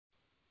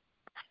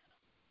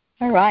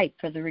All right.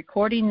 For the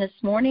recording this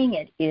morning,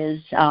 it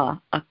is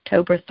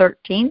October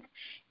 13th,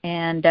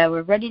 and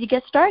we're ready to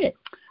get started.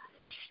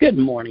 Good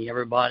morning,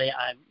 everybody.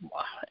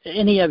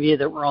 Any of you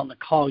that were on the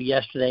call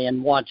yesterday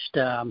and watched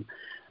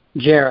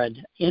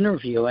Jared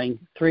interviewing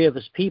three of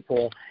his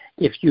people,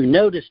 if you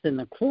noticed in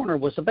the corner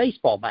was a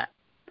baseball bat.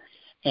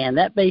 And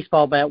that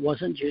baseball bat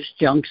wasn't just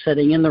junk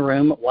sitting in the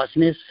room. It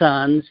wasn't his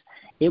son's.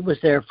 It was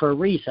there for a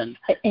reason.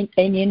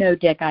 And you know,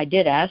 Dick, I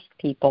did ask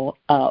people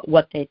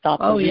what they thought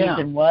the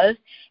reason was.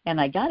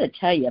 And I got to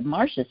tell you,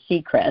 Marcia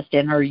Seacrest,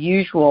 in her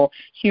usual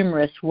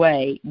humorous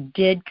way,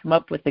 did come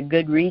up with a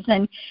good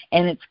reason.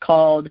 And it's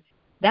called,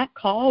 that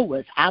call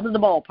was out of the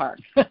ballpark.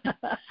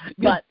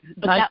 but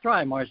nice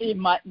try, Marcia.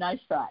 Nice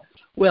try.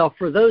 Well,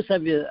 for those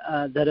of you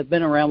that have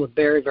been around with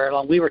Barry very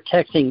long, we were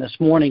texting this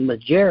morning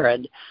with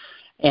Jared.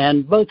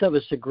 And both of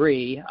us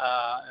agree,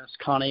 as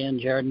Connie and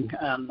Jared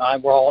and I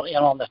were all in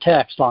on the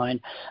text line,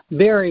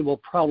 Barry will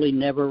probably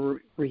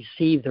never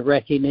receive the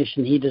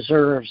recognition he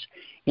deserves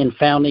in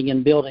founding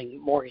and building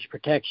mortgage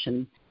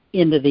protection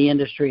into the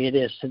industry it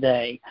is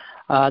today.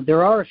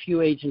 There are a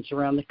few agents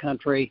around the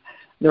country,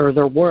 there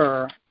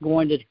were,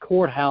 going to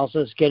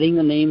courthouses, getting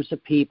the names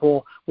of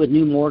people with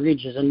new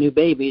mortgages and new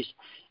babies,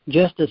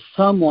 just as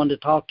someone to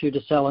talk to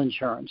sell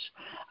insurance.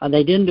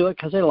 They didn't do it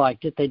because they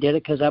liked it. They did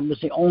it because that was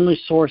the only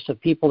source of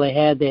people they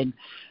had. They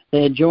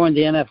had joined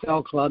the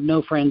NFL club,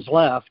 no friends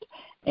left,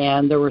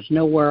 and there was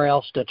nowhere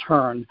else to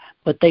turn.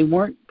 But they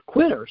weren't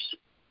quitters.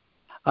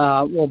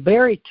 Well,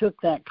 Barry took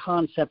that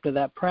concept of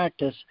that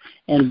practice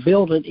and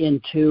built it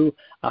into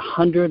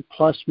 $100+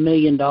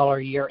 million a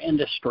year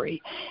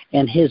industry.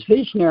 And his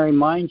visionary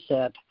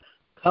mindset,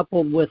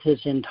 coupled with his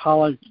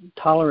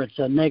intolerance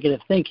of negative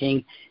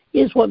thinking,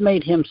 is what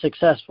made him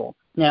successful.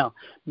 Now,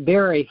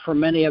 Barry, for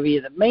many of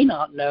you that may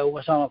not know,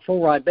 was on a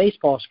full-ride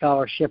baseball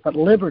scholarship at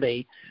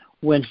Liberty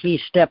when he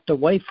stepped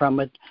away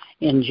from it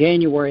in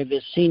January of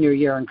his senior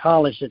year in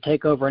college to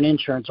take over an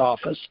insurance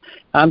office.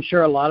 I'm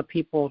sure a lot of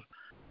people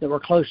that were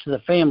close to the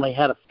family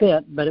had a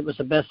fit, but it was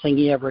the best thing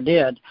he ever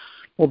did.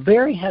 Well,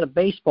 Barry had a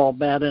baseball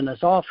bat in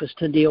his office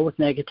to deal with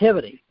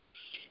negativity.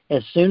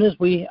 As soon as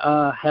we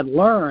had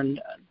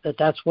learned that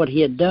that's what he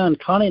had done,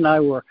 Connie and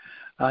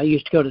I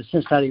used to go to the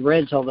Cincinnati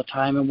Reds all the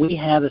time, and we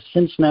had a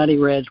Cincinnati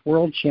Reds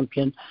World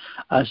Champion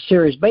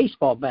Series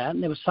baseball bat,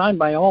 and it was signed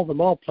by all the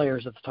ball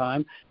players at the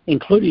time,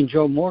 including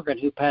Joe Morgan,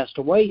 who passed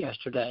away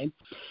yesterday,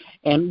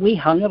 and we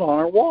hung it on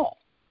our wall.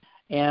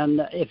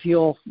 And if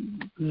you'll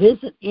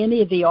visit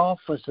any of the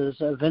offices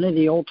of any of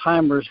the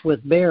old-timers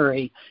with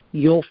Barry,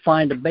 you'll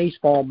find a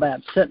baseball bat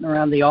sitting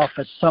around the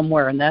office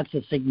somewhere, and that's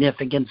the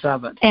significance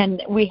of it.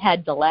 And we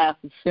had to laugh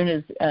as soon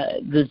as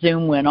the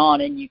Zoom went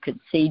on and you could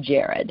see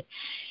Jared.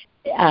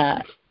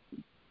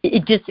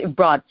 It just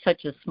brought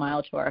such a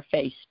smile to our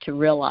face to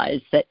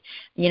realize that,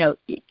 you know,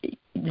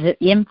 the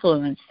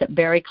influence that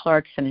Barry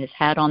Clarkson has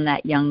had on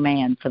that young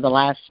man for the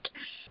last,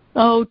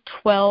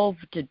 12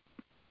 to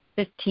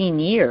 15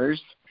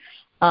 years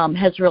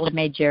has really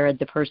made Jared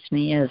the person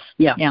he is.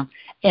 Yeah.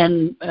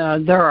 And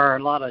there are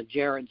a lot of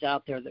Jareds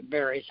out there that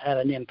Barry's had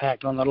an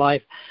impact on their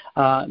life,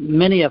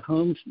 many of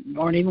whom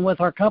aren't even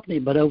with our company,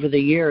 but over the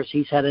years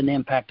he's had an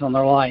impact on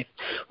their life.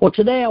 Well,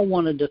 today I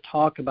wanted to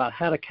talk about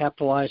how to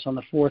capitalize on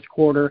the fourth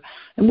quarter,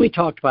 and we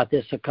talked about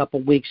this a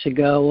couple weeks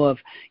ago of,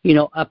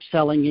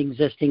 upselling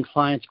existing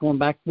clients, going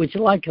back, would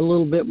you like a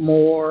little bit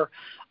more?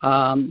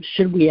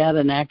 Should we add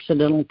an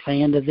accidental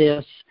plan to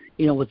this?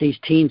 With these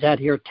teens out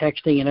here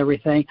texting and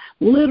everything.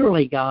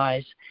 Literally,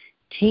 guys,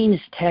 teens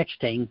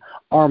texting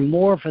are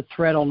more of a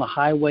threat on the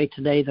highway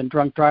today than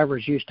drunk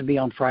drivers used to be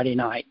on Friday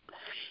night.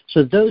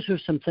 So those are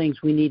some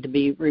things we need to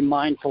be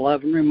mindful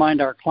of and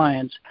remind our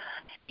clients.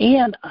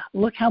 And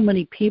look how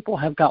many people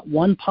have got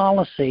one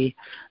policy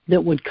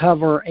that would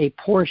cover a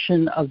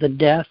portion of the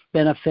death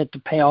benefit to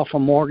pay off a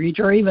mortgage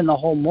or even the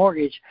whole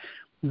mortgage.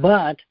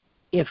 But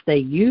if they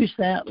use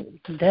that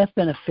death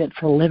benefit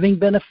for living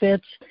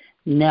benefits,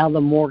 now the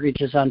mortgage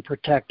is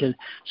unprotected.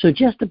 So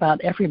just about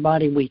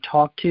everybody we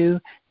talk to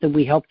that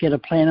we help get a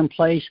plan in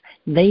place,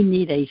 they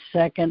need a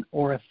second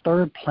or a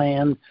third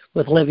plan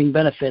with living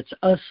benefits,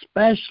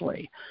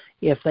 especially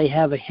if they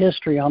have a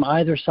history on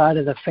either side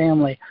of the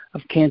family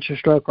of cancer,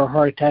 stroke, or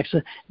heart attacks. So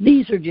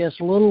these are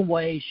just little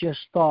ways, just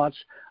thoughts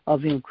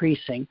of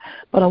increasing.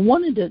 But I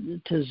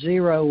wanted to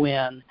zero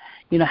in,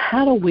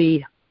 how do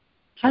we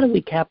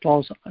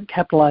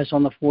capitalize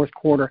on the fourth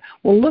quarter?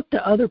 Well, look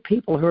to other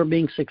people who are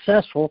being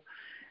successful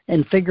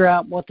and figure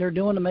out what they're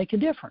doing to make a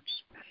difference.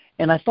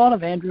 And I thought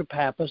of Andrew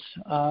Pappas.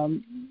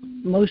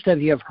 Most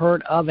of you have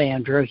heard of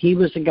Andrew. He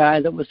was a guy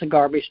that was a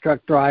garbage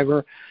truck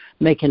driver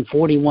making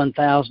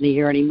 $41,000 a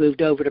year, and he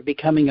moved over to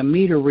becoming a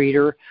meter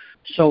reader.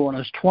 So when it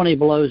was 20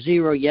 below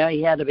zero,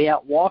 he had to be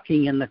out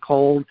walking in the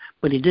cold,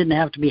 but he didn't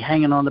have to be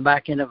hanging on the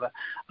back end of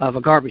a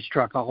garbage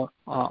truck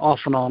off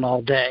and on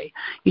all day.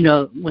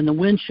 When the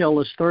wind chill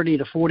is 30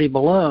 to 40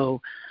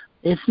 below,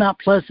 it's not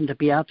pleasant to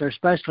be out there,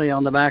 especially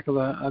on the back of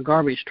a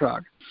garbage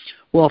truck.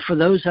 Well, for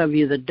those of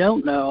you that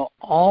don't know,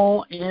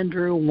 all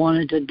Andrew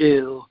wanted to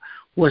do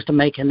was to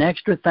make an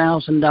extra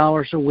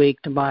 $1,000 a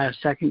week to buy a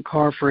second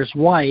car for his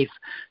wife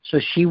so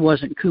she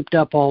wasn't cooped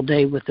up all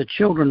day with the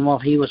children while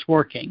he was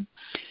working.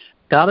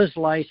 Got his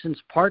license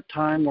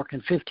part-time,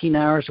 working 15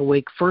 hours a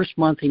week. First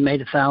month he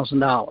made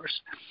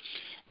 $1,000.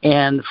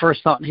 And the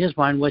first thought in his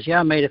mind was,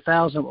 I made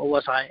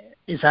 $1,000.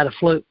 Is that a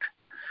fluke?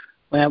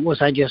 Well,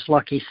 was I just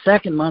lucky?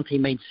 Second month he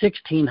made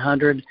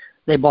 $1,600.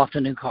 They bought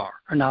the new car,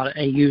 or not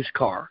a used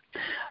car.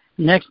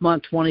 Next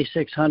month,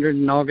 $2,600.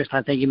 In August,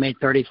 I think he made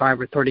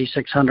 $3,500 or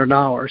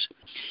 $3,600.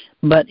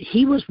 But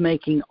he was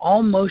making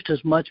almost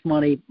as much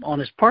money on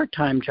his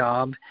part-time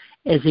job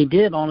as he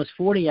did on his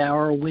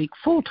 40-hour-a-week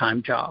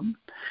full-time job.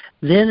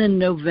 Then in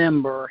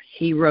November,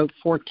 he wrote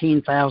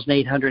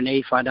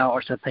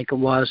 $14,885, I think it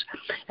was.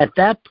 At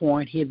that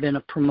point, he had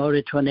been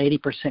promoted to an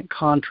 80%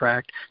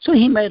 contract, so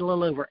he made a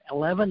little over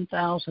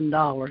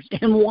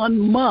 $11,000 in 1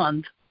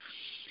 month,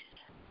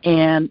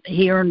 and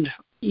he earned,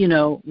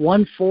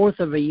 1/4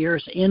 of a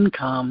year's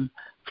income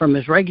from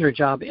his regular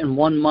job in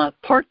 1 month,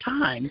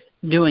 part-time,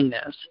 doing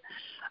this.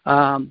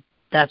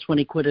 That's when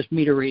he quit his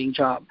meter reading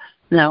job.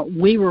 Now,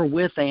 we were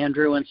with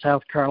Andrew in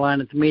South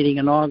Carolina at the meeting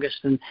in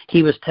August, and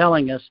he was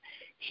telling us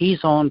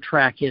he's on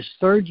track. His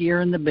third year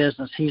in the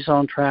business, he's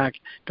on track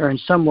to earn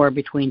somewhere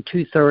between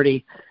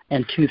 $230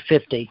 and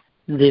 $250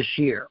 this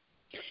year.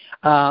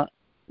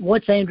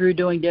 What's Andrew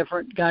doing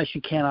different? Guys,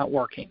 you cannot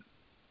work him.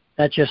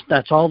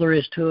 That's all there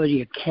is to it.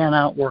 You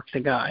cannot work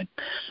the guy.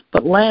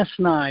 But last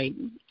night,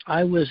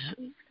 I was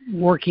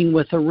working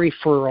with a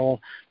referral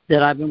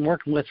that I've been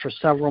working with for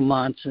several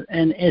months,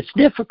 and it's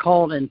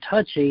difficult and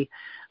touchy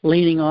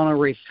leaning on a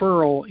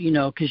referral,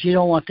 because you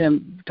don't want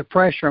them to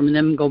pressure them and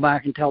then go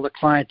back and tell the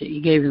client that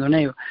you gave them their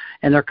name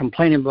and they're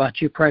complaining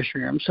about you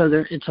pressuring them. So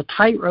it's a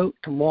tightrope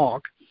to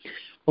walk.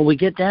 Well, we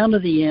get down to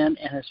the end,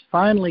 and his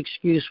final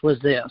excuse was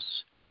this,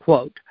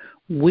 quote,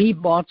 "We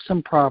bought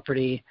some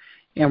property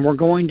and we're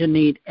going to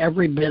need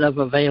every bit of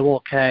available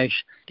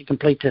cash to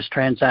complete this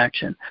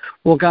transaction."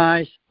 Well,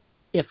 guys,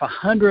 if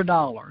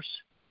 $100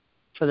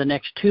 for the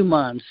next 2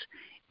 months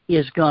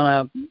is going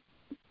to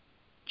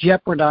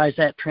jeopardize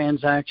that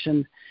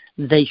transaction,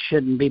 they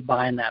shouldn't be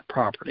buying that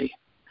property.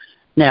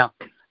 Now,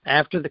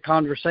 after the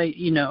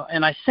conversation,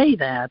 and I say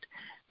that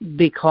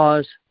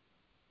because,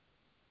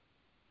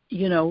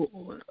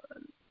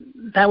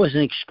 that was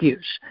an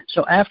excuse.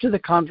 So after the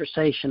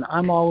conversation,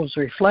 I'm always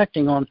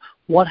reflecting on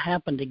what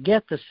happened to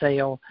get the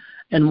sale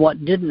and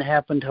what didn't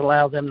happen to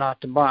allow them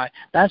not to buy.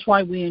 That's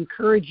why we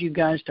encourage you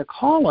guys to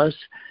call us,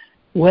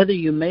 whether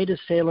you made a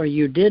sale or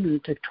you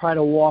didn't, to try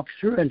to walk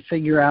through and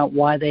figure out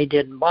why they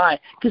didn't buy,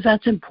 because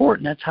that's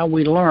important. That's how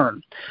we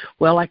learn.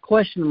 Well, I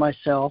questioned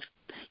myself,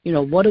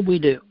 what do we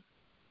do?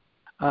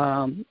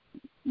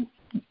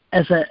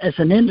 As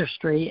an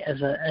industry,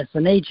 as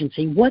an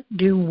agency, what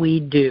do we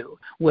do?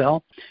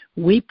 Well,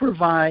 we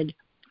provide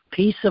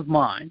peace of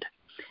mind.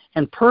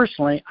 And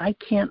personally, I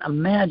can't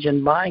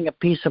imagine buying a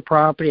piece of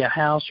property, a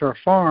house, or a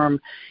farm,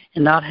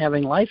 and not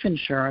having life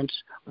insurance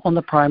on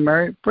the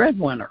primary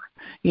breadwinner.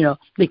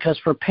 Because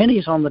for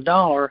pennies on the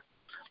dollar,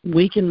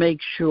 we can make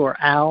sure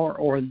our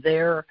or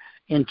their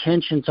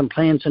intentions and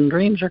plans and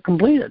dreams are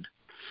completed.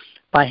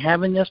 By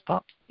having this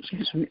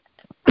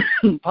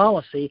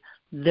policy,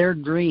 their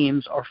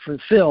dreams are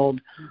fulfilled,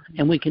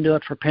 and we can do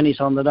it for pennies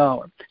on the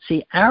dollar.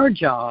 See, our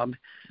job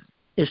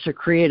is to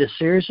create a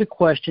series of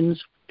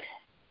questions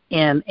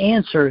and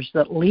answers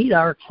that lead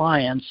our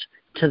clients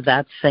to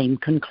that same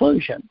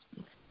conclusion.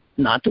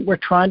 Not that we're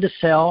trying to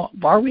sell.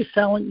 Are we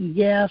selling?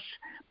 Yes.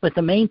 But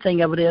the main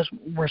thing of it is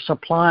we're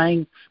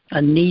supplying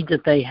a need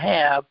that they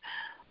have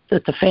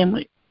that the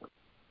family,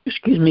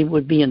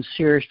 would be in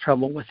serious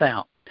trouble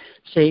without.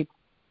 See,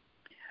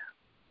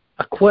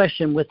 a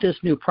question with this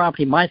new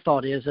property, my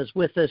thought is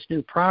with this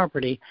new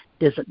property,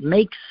 does it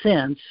make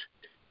sense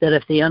that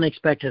if the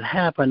unexpected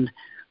happened,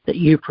 that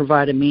you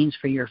provide a means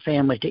for your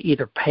family to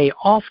either pay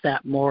off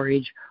that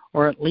mortgage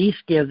or at least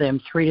give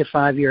them 3 to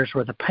 5 years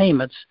worth of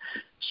payments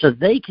so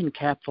they can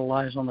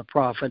capitalize on the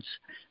profits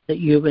that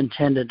you've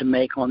intended to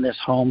make on this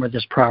home or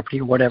this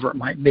property or whatever it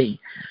might be.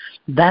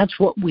 That's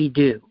what we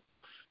do.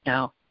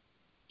 Now,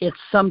 it's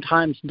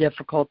sometimes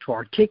difficult to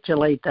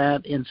articulate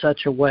that in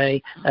such a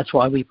way. That's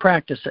why we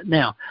practice it.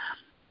 Now,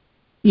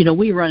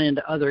 we run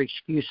into other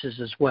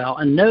excuses as well.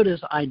 And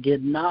notice I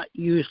did not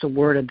use the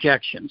word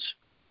objections.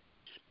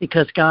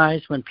 Because,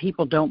 guys, when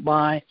people don't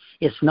buy,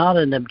 it's not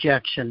an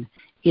objection.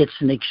 It's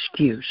an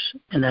excuse.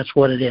 And that's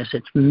what it is.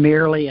 It's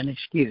merely an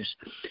excuse.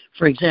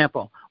 For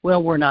example,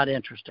 well, we're not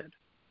interested.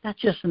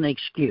 That's just an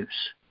excuse.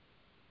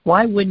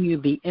 Why wouldn't you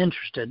be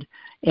interested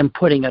in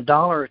putting $1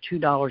 or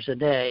 $2 a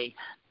day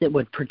that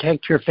would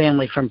protect your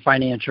family from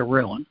financial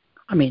ruin?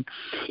 I mean,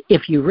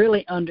 if you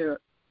really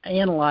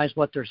analyze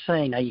what they're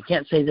saying, now you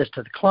can't say this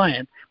to the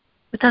client,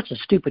 but that's a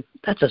stupid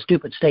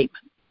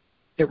statement.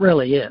 It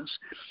really is.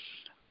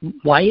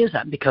 Why is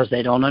that? Because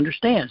they don't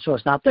understand. So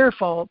it's not their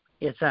fault,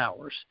 it's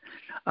ours.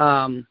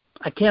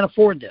 I can't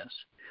afford this.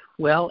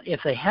 Well,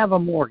 if they have a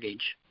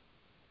mortgage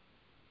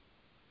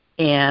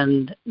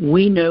And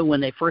we know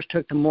when they first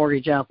took the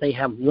mortgage out, they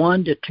have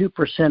 1 to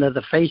 2% of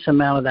the face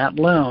amount of that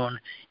loan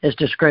as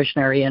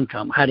discretionary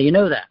income. How do you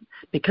know that?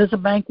 Because the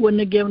bank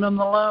wouldn't have given them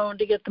the loan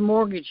to get the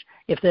mortgage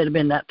if they'd have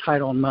been that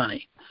tight on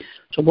money.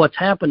 So what's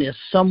happened is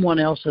someone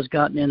else has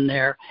gotten in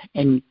there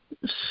and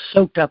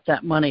soaked up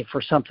that money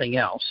for something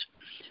else.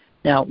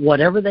 Now,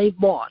 whatever they've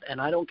bought,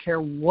 and I don't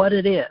care what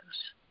it is,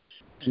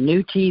 a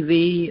new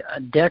TV, a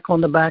deck on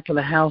the back of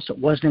the house that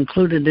wasn't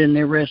included in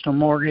the original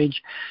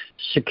mortgage,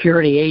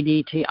 security,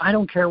 ADT, I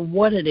don't care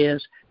what it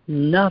is,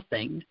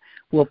 nothing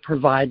will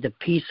provide the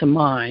peace of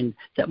mind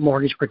that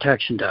mortgage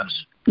protection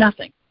does.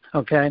 Nothing,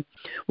 okay?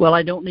 Well,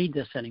 I don't need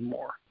this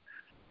anymore.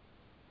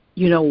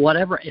 You know,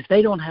 whatever, if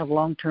they don't have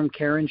long-term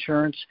care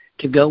insurance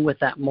to go with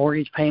that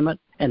mortgage payment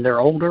and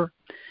they're older,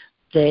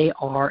 they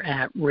are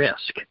at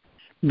risk.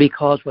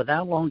 Because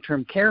without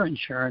long-term care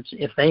insurance,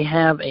 if they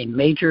have a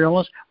major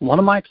illness, one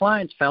of my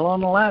clients fell on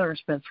the ladder and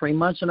spent 3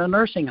 months in a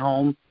nursing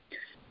home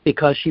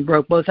because she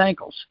broke both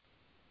ankles.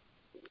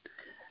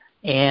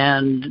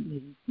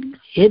 And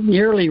it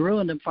nearly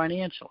ruined them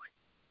financially.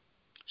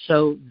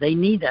 So they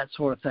need that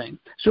sort of thing.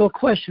 So a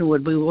question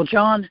would be, well,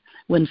 John,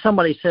 when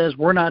somebody says,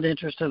 we're not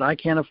interested, I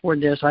can't afford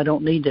this, I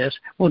don't need this,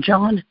 well,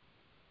 John,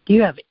 do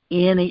you have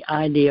any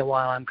idea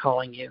why I'm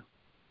calling you?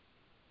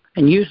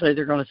 And usually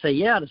they're going to say,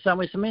 yeah, to sell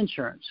me some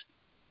insurance.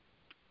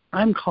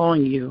 I'm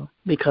calling you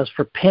because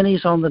for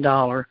pennies on the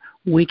dollar,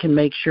 we can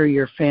make sure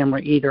your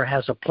family either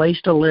has a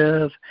place to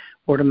live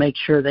or to make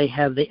sure they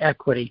have the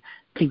equity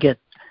to get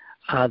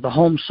the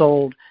home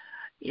sold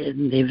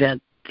in the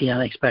event the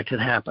unexpected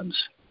happens.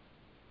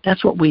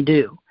 That's what we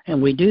do.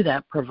 And we do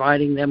that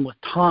providing them with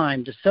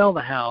time to sell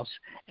the house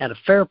at a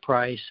fair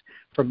price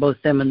for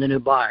both them and the new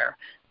buyer.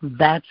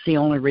 That's the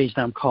only reason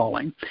I'm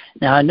calling.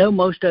 Now, I know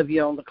most of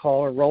you on the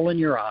call are rolling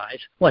your eyes.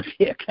 What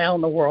the hell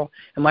in the world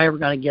am I ever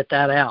going to get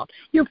that out?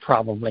 You're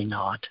probably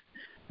not.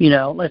 You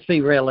know, let's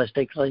be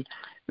realistic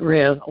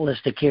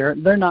here.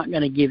 They're not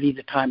going to give you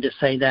the time to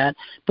say that,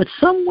 but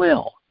some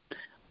will.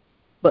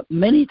 But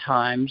many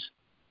times,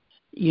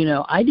 you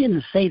know, I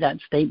didn't say that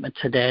statement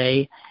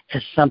today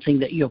as something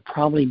that you'll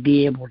probably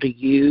be able to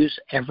use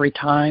every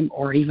time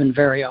or even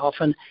very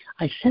often.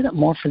 I said it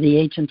more for the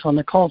agents on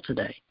the call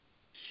today.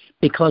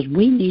 Because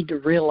we need to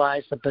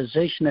realize the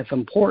position of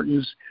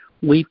importance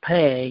we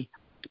play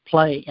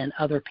in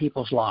other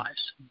people's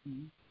lives.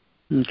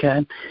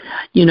 Okay?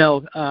 You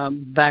know,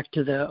 back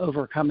to the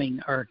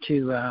overcoming or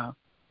to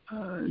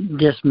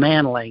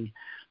dismantling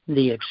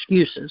the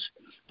excuses.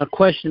 A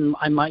question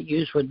I might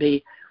use would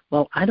be,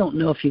 well, I don't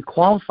know if you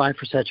qualify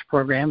for such a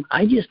program.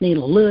 I just need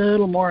a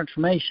little more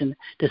information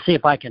to see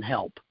if I can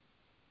help.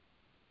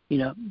 You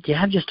know, do you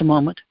have just a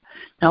moment?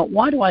 Now,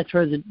 why do I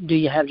throw the do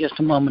you have just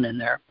a moment in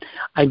there?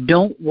 I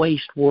don't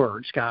waste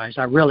words, guys.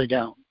 I really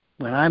don't.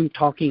 When I'm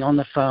talking on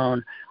the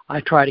phone, I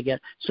try to get,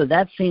 so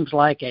that seems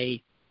like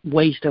a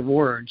waste of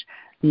words.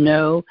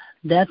 No,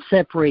 that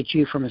separates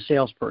you from a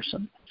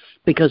salesperson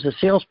because a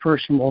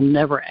salesperson will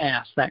never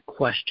ask that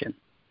question.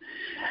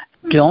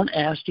 Don't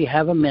ask, do you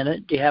have a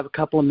minute? Do you have a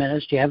couple of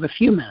minutes? Do you have a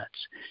few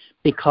minutes?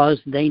 Because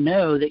they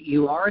know that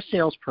you are a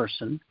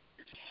salesperson,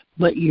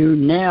 but you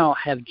now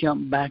have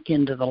jumped back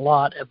into the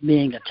lot of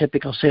being a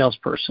typical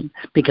salesperson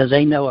because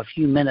they know a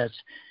few minutes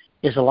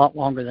is a lot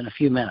longer than a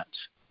few minutes,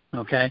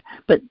 okay?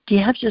 But do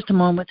you have just a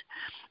moment?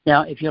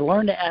 Now, if you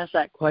learn to ask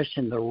that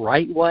question the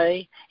right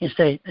way,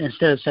 instead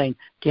of saying,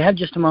 do you have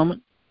just a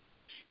moment?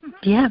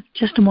 Do you have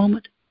just a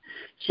moment?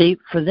 See,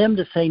 for them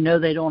to say no,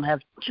 they don't have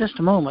just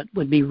a moment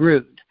would be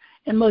rude,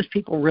 and most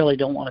people really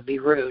don't want to be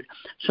rude.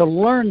 So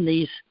learn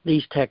these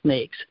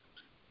techniques.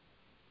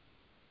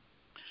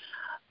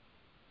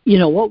 You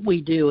know, what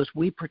we do is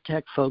we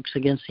protect folks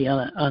against the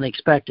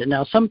unexpected.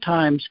 Now,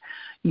 sometimes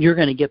you're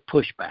going to get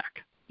pushback.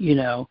 You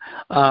know,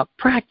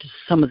 practice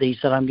some of these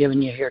that I'm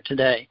giving you here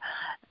today.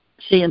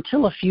 See,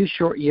 until a few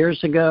short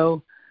years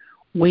ago,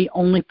 we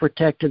only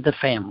protected the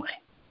family.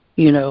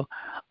 You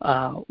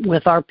know,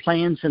 with our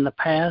plans in the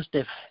past,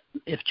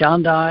 if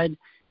John died,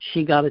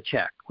 she got a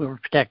check. We were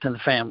protecting the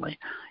family.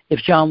 If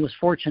John was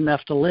fortunate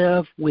enough to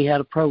live, we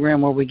had a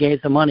program where we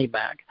gave the money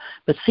back.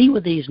 But see,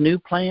 with these new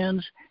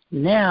plans,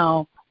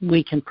 now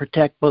we can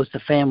protect both the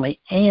family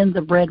and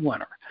the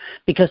breadwinner.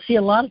 Because, see,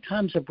 a lot of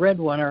times the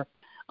breadwinner,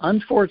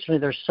 unfortunately,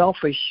 they're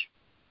selfish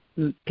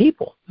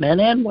people,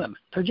 men and women.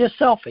 They're just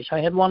selfish. I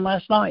had one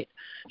last night.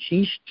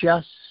 She's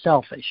just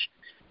selfish.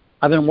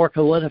 I've been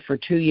working with her for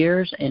 2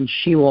 years, and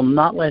she will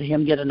not let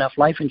him get enough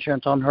life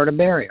insurance on her to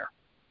bury her.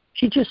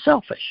 She's just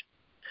selfish.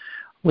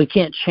 We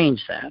can't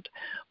change that.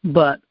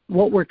 But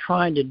what we're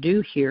trying to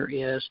do here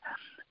is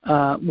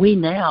we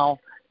now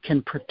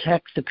can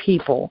protect the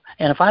people.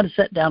 And if I'd have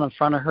sat down in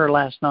front of her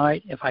last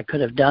night, if I could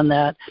have done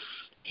that,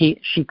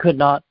 she could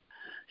not.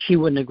 She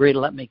wouldn't agree to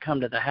let me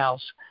come to the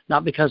house,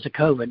 not because of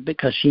COVID,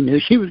 because she knew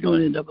she was going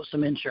to end up with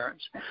some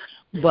insurance.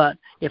 But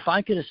if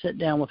I could have sat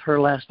down with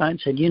her last night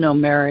and said, you know,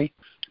 Mary,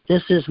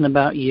 this isn't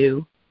about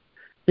you.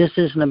 This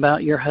isn't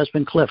about your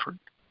husband, Clifford.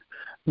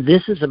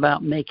 This is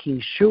about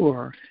making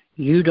sure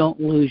you don't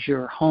lose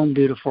your home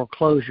due to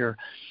foreclosure.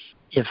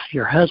 if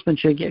your husband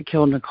should get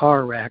killed in a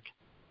car wreck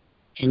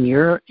and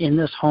you're in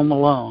this home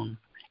alone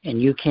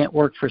and you can't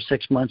work for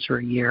 6 months or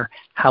a year,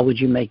 how would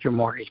you make your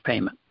mortgage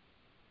payment?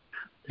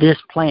 This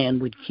plan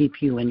would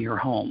keep you in your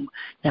home.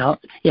 Now,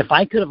 if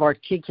I could have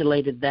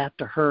articulated that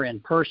to her in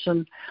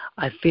person,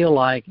 I feel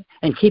like,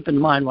 and keep in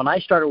mind, when I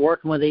started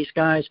working with these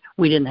guys,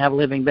 we didn't have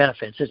living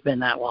benefits. It's been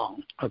that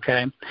long,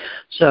 okay?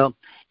 So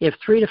if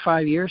 3 to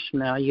 5 years from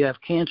now you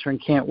have cancer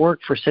and can't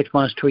work for 6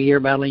 months to a year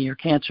battling your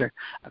cancer,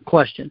 a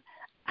question,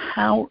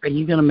 how are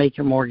you going to make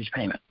your mortgage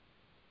payment?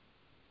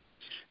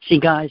 See,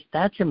 guys,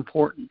 that's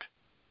important,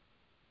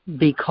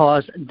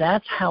 because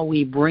that's how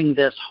we bring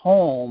this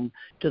home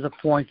to the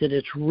point that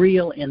it's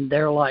real in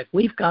their life.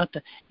 We've got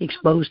to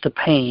expose the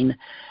pain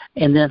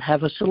and then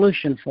have a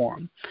solution for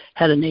them.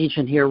 Had an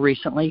agent here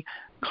recently,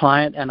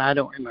 client, and I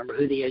don't remember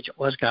who the agent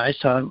was, guys,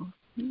 so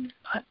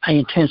I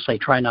intentionally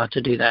try not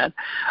to do that.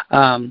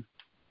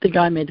 The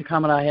guy made the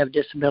comment, I have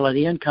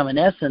disability income. In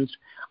essence,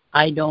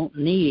 I don't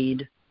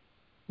need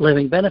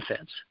living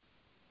benefits.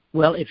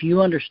 Well, if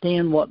you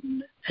understand what,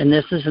 and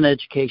this is an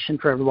education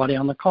for everybody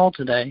on the call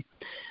today,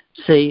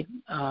 see,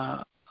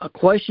 a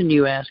question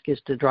you ask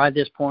is to drive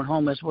this point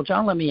home is, well,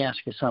 John, let me ask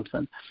you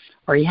something.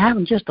 Are you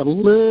having just a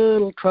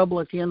little trouble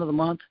at the end of the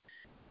month,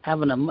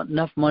 having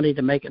enough money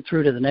to make it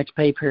through to the next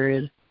pay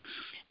period?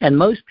 And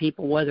most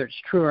people, whether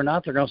it's true or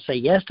not, they're going to say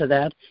yes to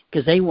that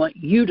because they want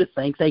you to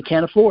think they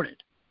can't afford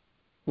it.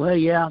 Well,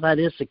 yeah, that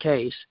is the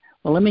case.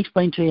 Well, let me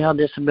explain to you how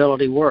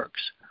disability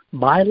works.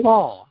 By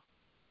law,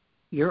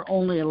 you're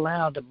only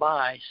allowed to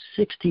buy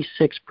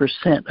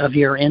 66% of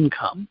your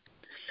income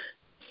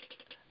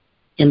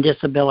in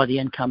disability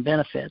income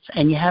benefits,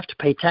 and you have to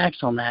pay tax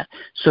on that.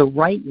 So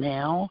right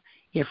now,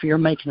 if you're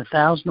making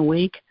 $1,000 a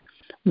week,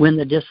 when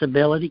the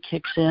disability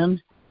kicks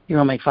in, you're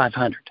going to make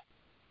 $500.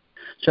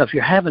 So if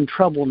you're having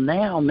trouble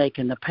now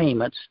making the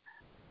payments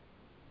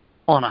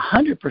on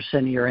 100%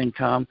 of your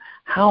income,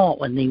 how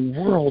in the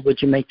world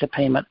would you make the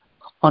payment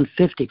on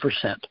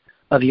 50%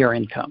 of your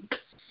income?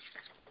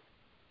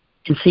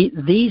 And see,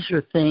 these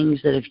are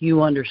things that if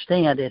you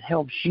understand, it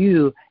helps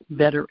you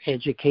better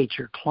educate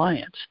your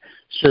clients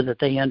so that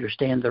they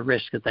understand the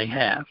risk that they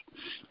have.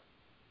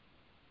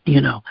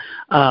 You know,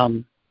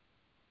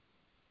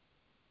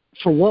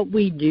 for what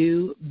we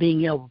do,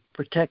 being able to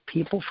protect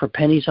people for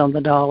pennies on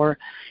the dollar,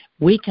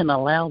 we can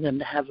allow them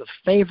to have a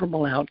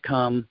favorable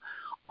outcome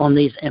on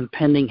these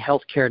impending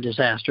healthcare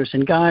disasters.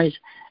 And guys,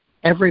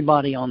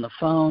 everybody on the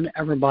phone,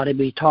 everybody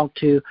we talk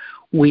to,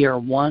 we are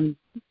one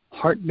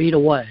heartbeat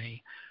away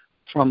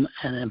from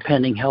an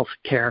impending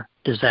healthcare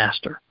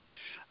disaster.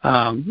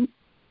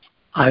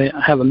 I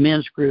have a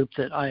men's group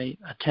that I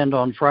attend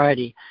on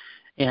Friday,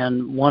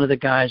 and one of the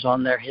guys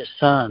on there, his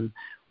son,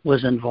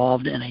 was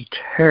involved in a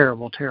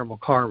terrible, terrible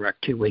car wreck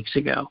 2 weeks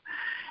ago.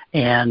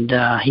 And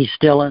he's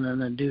still in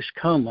an induced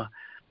coma.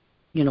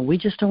 You know, we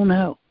just don't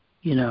know,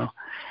 you know.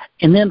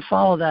 And then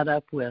follow that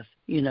up with,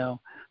 you know,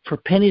 for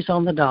pennies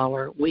on the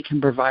dollar, we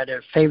can provide a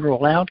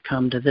favorable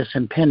outcome to this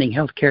impending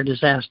healthcare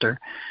disaster.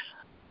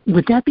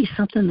 Would that be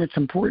something that's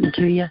important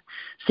to you?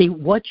 See,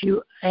 what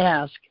you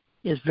ask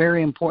is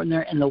very important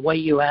there, and the way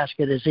you ask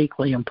it is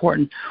equally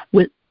important.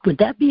 Would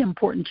that be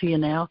important to you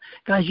now?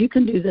 Guys, you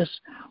can do this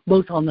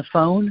both on the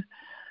phone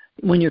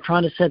when you're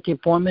trying to set the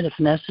appointment if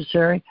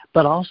necessary,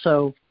 but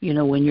also, you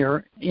know, when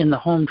you're in the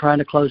home trying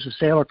to close a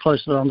sale or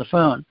close it on the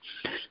phone.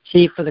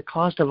 See, for the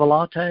cost of a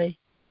latte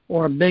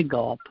or a big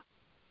gulp,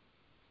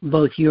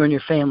 both you and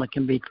your family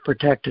can be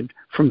protected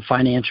from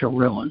financial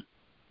ruin.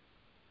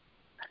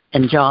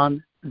 And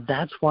John,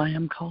 that's why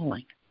I'm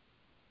calling.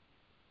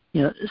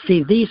 You know,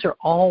 see, these are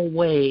all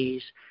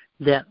ways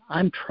that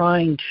I'm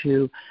trying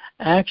to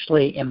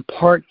actually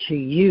impart to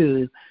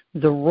you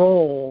the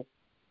role,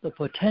 the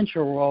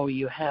potential role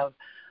you have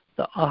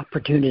the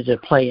opportunity to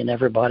play in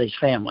everybody's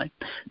family.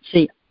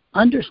 See,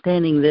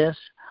 understanding this,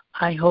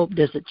 I hope,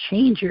 does it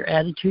change your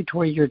attitude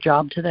toward your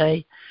job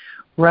today?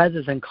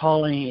 Rather than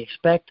calling,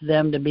 expect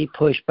them to be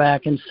pushed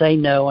back and say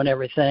no and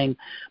everything,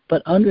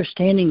 but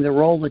understanding the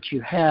role that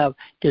you have,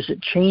 does it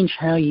change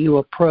how you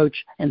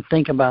approach and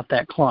think about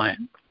that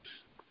client?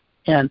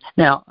 And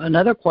now,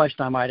 another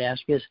question I might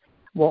ask is,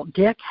 well,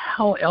 Dick,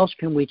 how else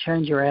can we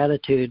change our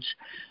attitudes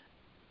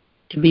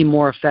to be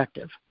more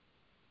effective?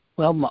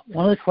 Well,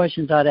 one of the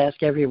questions I'd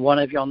ask every one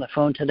of you on the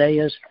phone today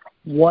is,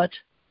 what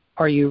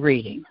are you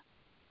reading?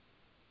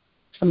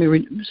 Let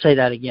me say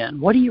that again.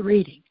 What are you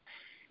reading?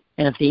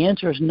 And if the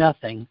answer is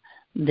nothing,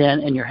 then,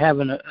 and you're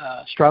having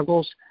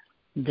struggles,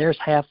 there's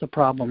half the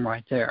problem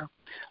right there.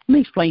 Let me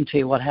explain to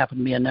you what happened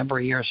to me a number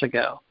of years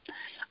ago.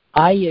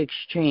 I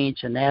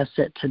exchanged an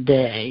asset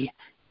today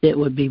that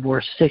would be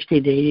worth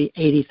 $60,000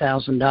 to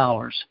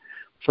 $80,000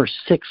 for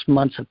 6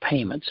 months of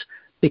payments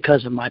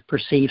because of my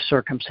perceived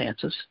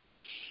circumstances.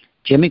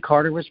 Jimmy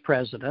Carter was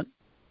president.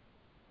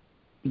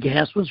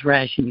 Gas was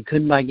rationed. You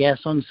couldn't buy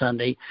gas on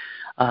Sunday.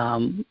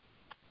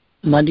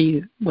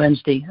 Monday,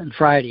 Wednesday, and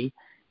Friday,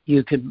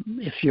 you could,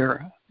 if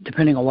you're,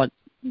 depending on what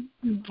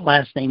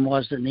last name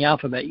was in the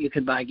alphabet, you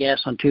could buy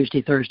gas on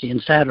Tuesday, Thursday,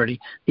 and Saturday,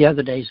 the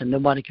other days, and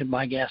nobody could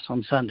buy gas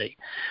on Sunday.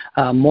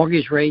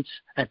 Mortgage rates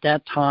at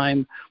that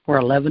time were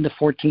 11 to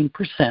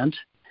 14%,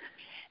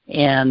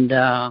 and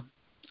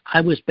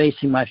I was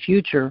basing my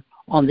future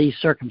on these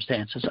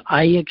circumstances.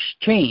 I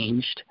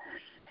exchanged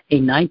a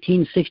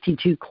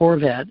 1962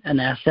 Corvette, an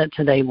asset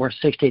today worth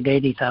 $60,000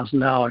 to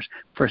 $80,000,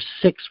 for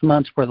 6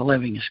 months worth of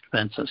living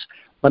expenses.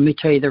 Let me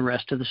tell you the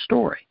rest of the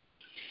story.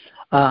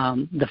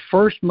 The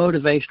first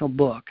motivational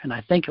book, and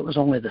I think it was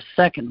only the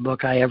second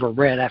book I ever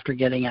read after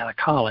getting out of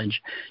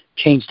college,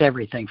 changed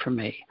everything for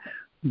me.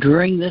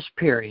 During this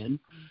period,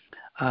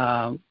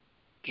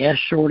 gas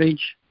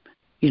shortage,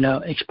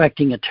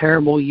 expecting a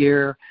terrible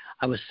year.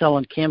 I was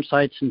selling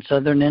campsites in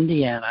southern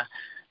Indiana.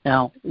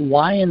 Now,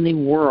 why in the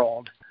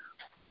world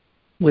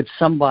would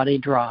somebody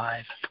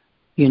drive,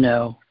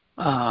 60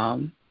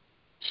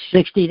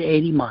 to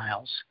 80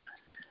 miles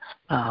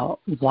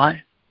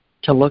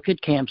to look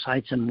at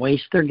campsites and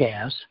waste their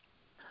gas?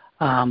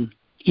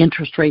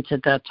 Interest rates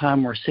at that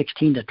time were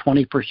 16 to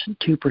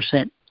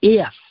 22%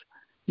 if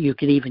you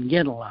could even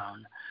get a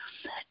loan.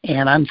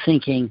 And I'm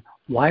thinking,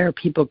 why are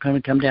people going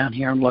to come down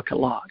here and look at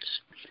lots?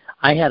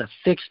 I had a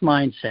fixed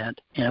mindset,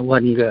 and it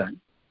wasn't good.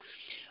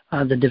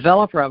 The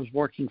developer I was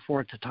working for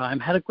at the time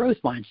had a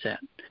growth mindset.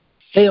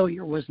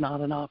 Failure was not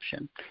an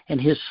option. And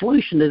his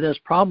solution to this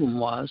problem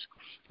was,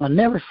 I'll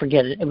never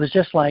forget it, it was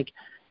just like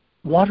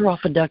water off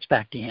a duck's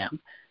back to him.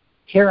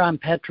 Here I'm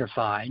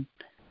petrified,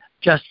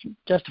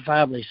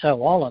 justifiably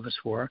so, all of us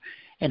were.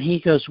 And he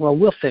goes, well,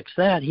 we'll fix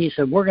that. He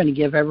said, we're going to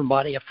give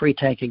everybody a free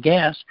tank of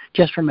gas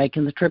just for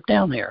making the trip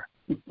down there.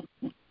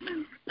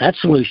 That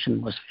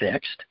solution was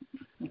fixed.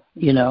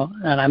 And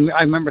I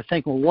remember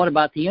thinking, well, what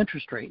about the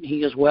interest rate? And he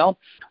goes, well,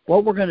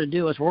 what we're going to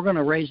do is we're going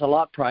to raise the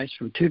lot price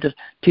from $2,000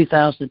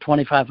 to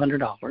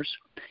 $2,500.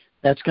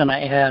 That's going to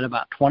add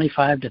about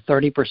 25 to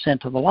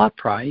 30% of the lot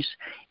price,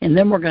 and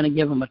then we're going to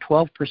give them a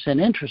 12%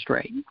 interest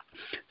rate.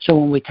 So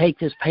when we take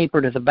this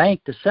paper to the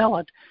bank to sell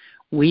it,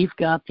 we've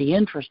got the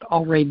interest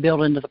already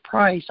built into the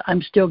price.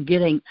 I'm still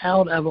getting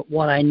out of it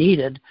what I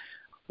needed.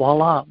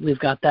 Voila, we've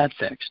got that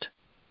fixed.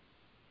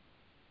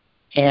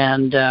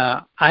 And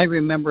I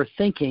remember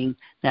thinking,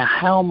 now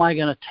how am I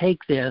going to take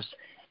this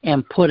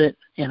and put it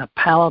in a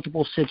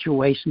palatable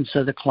situation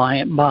so the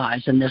client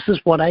buys? And this is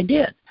what I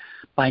did.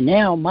 By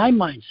now, my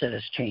mindset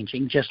is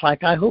changing, just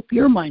like I hope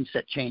your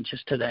mindset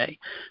changes today.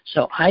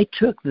 So I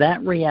took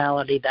that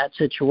reality, that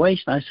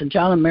situation. I said,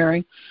 John and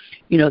Mary,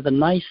 the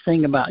nice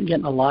thing about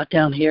getting a lot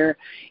down here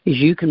is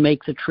you can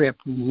make the trip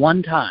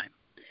one time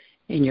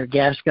in your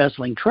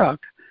gas-guzzling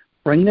truck,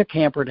 bring the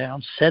camper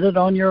down, set it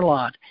on your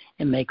lot,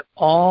 and make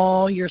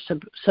all your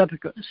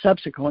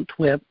subsequent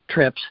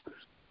trips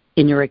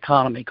in your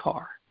economy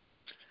car.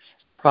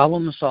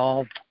 Problem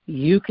solved.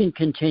 You can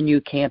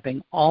continue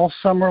camping all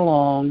summer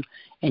long,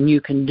 and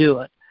you can do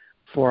it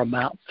for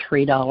about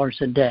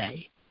 $3 a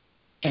day.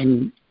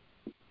 And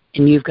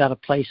you've got a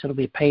place that'll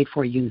be paid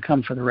for. You can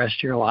come for the rest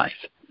of your life.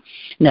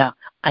 Now,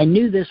 I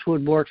knew this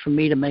would work for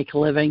me to make a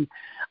living.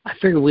 I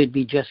figured we'd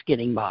be just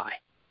getting by.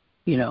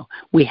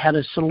 We had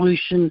a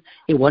solution.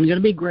 It wasn't going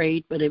to be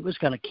great, but it was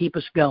going to keep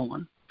us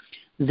going.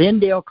 Then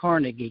Dale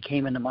Carnegie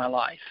came into my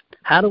life.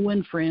 How to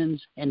Win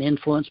Friends and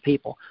Influence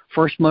People.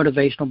 First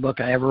motivational book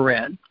I ever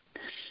read.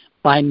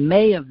 By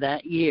May of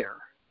that year,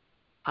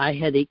 my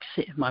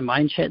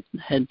mindset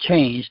had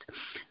changed.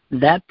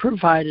 That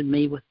provided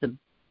me with the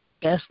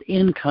best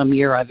income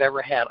year I've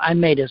ever had. I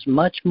made as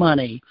much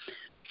money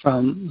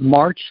from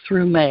March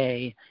through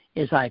May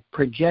as I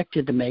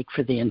projected to make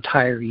for the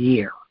entire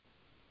year.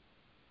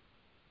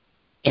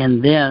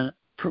 And then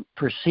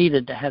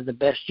proceeded to have the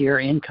best year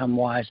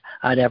income-wise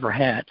I'd ever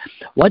had.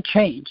 What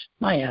changed?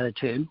 My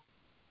attitude.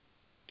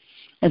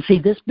 And see,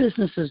 this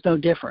business is no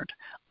different.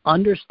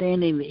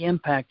 Understanding the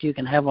impact you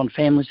can have on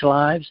families'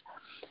 lives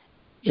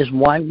is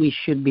why we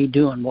should be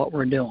doing what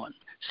we're doing.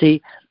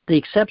 See, the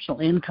exceptional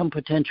income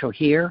potential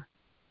here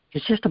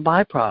is just a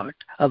byproduct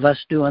of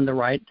us doing the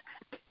right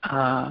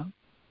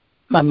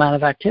amount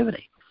of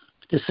activity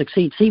to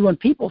succeed. See, when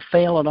people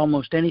fail at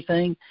almost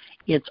anything,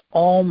 it's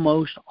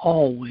almost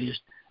always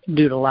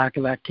due to lack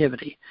of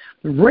activity.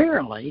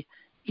 Rarely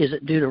is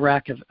it due to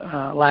lack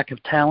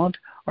of talent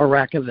or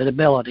lack of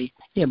ability.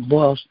 It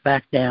boils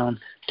back down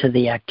to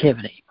the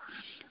activity.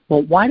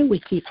 Well, why do we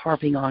keep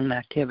harping on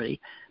activity?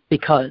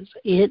 Because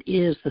it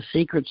is the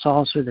secret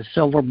sauce or the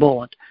silver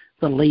bullet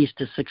that leads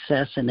to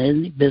success in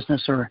any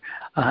business or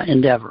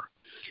endeavor.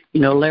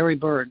 Larry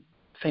Bird,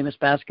 famous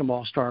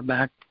basketball star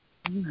back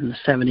in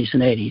the 70s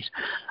and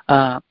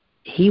 80s,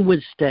 he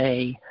would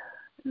stay.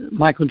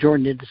 Michael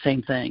Jordan did the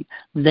same thing.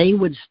 They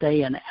would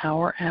stay an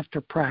hour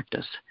after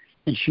practice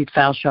and shoot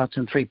foul shots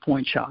and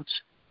three-point shots.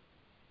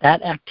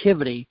 That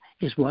activity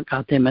is what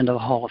got them into the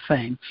Hall of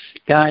Fame.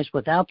 Guys,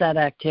 without that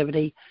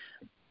activity,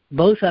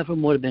 both of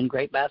them would have been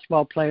great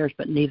basketball players,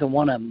 but neither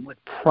one of them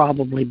would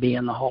probably be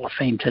in the Hall of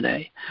Fame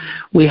today.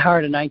 We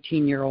hired a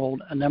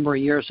 19-year-old a number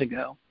of years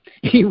ago.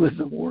 He was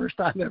the worst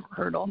I've ever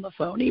heard on the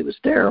phone. He was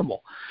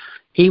terrible.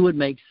 He would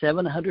make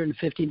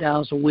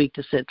 $750 a week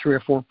to sit 3 or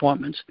 4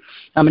 appointments.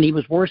 I mean, he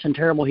was worse than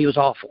terrible. He was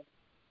awful.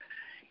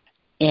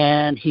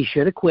 And he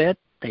should have quit.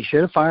 They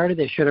should have fired him.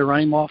 They should have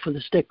run him off with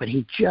a stick, but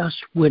he just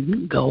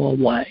wouldn't go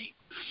away.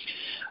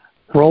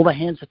 Roll the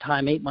hands of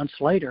time 8 months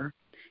later,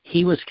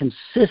 he was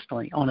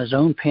consistently on his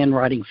own pen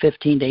writing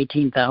 $15,000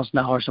 to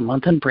 $18,000 a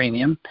month in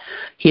premium.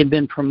 He had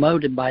been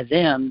promoted by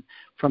then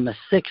from a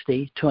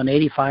 60 to an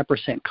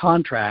 85%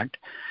 contract,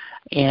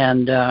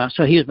 and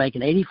so he was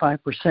making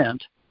 85%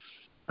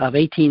 of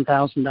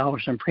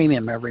 $18,000 in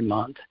premium every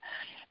month.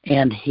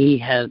 And he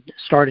had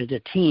started a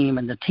team,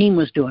 and the team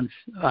was doing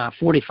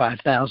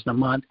 $45,000 a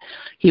month.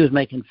 He was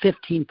making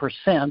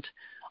 15%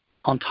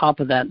 on top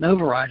of that, an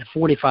override of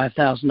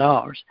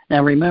 $45,000.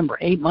 Now remember,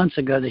 8 months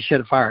ago they should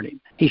have fired him.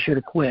 He should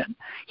have quit.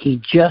 He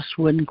just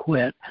wouldn't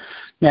quit.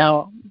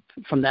 Now,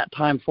 from that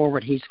time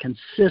forward, he's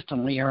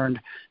consistently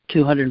earned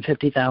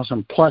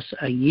 $250,000 plus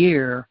a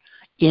year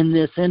in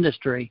this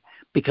industry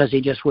because he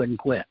just wouldn't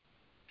quit.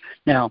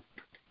 Now,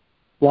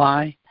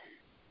 why?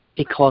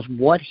 Because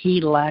what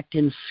he lacked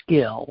in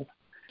skill,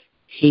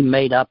 he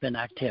made up in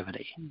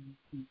activity.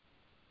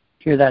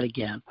 Hear that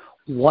again.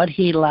 What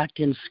he lacked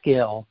in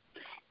skill,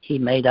 he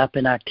made up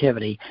in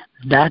activity.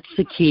 That's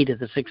the key to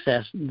the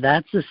success.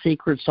 That's the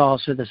secret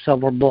sauce or the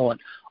silver bullet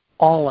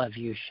all of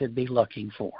you should be looking for.